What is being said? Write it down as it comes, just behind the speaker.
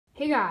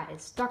Hey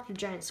guys, Dr.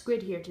 Giant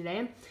Squid here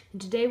today,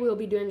 and today we'll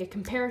be doing a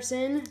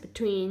comparison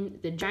between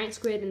the giant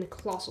squid and the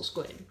colossal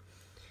squid.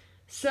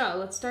 So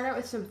let's start out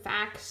with some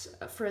facts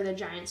for the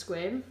giant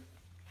squid.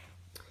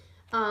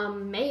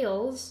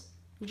 Male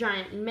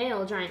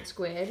giant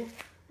squid,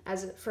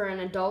 for an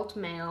adult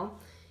male,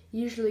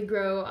 usually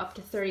grow up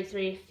to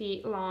 33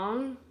 feet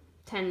long,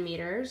 10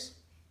 meters.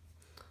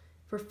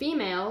 For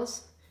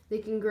females, they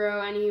can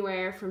grow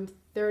anywhere from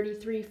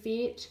 33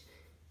 feet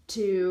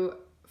to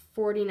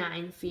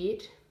 49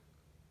 feet,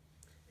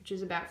 which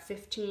is about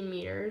 15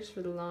 meters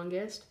for the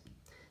longest.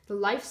 The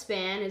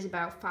lifespan is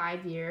about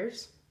 5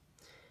 years.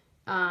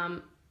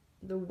 The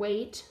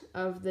weight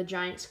of the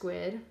giant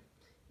squid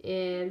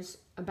is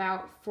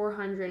about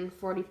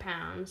 440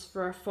 pounds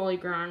for a fully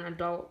grown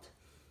adult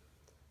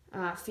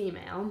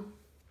female.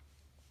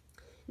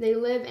 They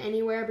live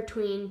anywhere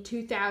between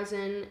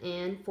 2,000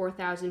 and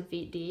 4,000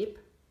 feet deep.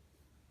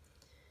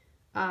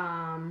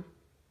 And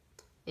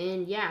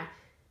yeah,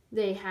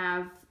 they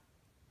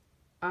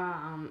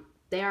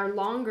are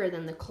longer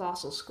than the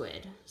colossal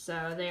squid.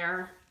 So they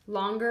are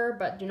longer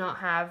but do not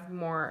have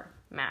more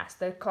mass.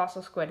 The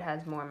colossal squid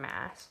has more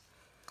mass.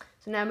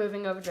 So now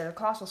moving over to the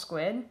colossal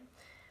squid.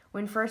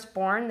 When first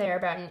born, they are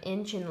about an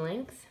inch in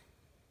length.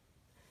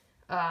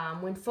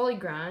 When fully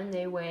grown,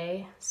 they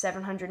weigh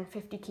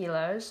 750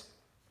 kilos.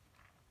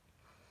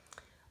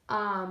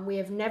 We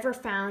have never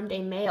found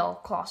a male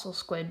colossal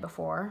squid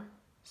before,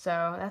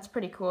 so that's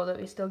pretty cool that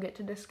we still get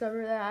to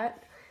discover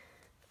that.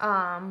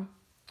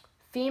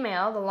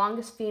 The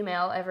longest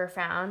female ever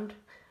found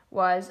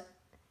was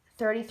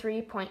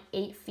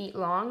 33.8 feet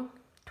long,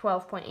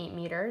 12.8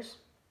 meters.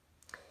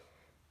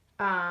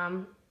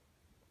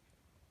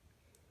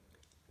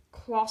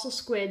 Colossal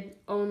squid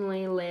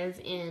only live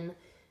in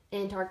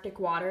Antarctic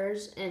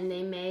waters, and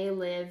they may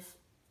live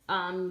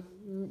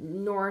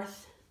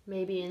north,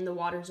 maybe in the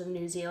waters of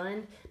New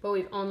Zealand, but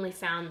we've only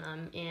found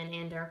them in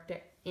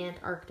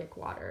Antarctic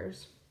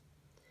waters.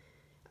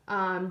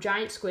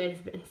 Giant squid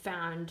have been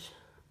found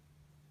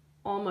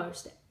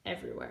almost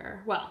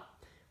everywhere. Well,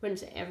 I wouldn't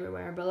say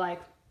everywhere, but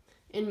like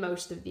in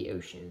most of the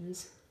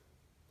oceans.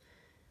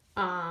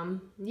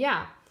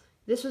 Yeah,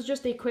 this was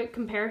just a quick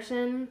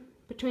comparison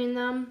between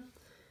them.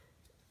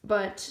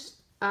 But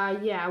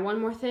yeah,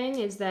 one more thing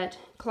is that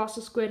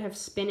colossal squid have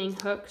spinning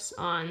hooks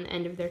on the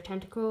end of their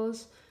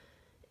tentacles,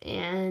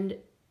 and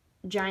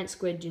giant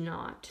squid do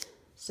not.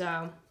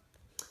 So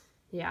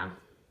yeah,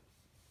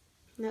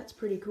 that's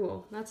pretty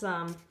cool. That's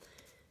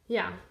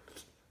yeah.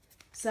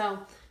 So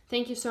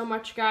thank you so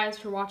much, guys,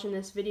 for watching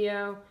this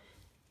video.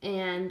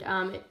 And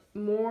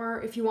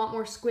if you want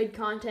more squid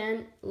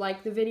content,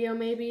 like the video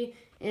maybe.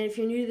 And if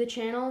you're new to the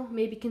channel,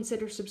 maybe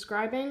consider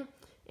subscribing.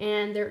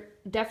 And there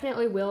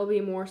definitely will be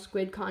more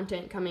squid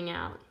content coming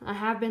out. I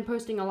have been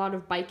posting a lot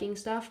of biking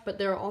stuff, but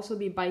there will also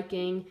be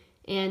biking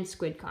and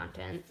squid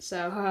content.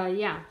 So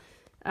yeah,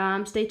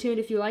 stay tuned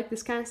if you like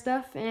this kind of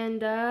stuff.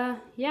 And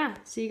yeah,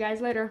 see you guys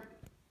later.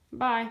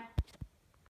 Bye.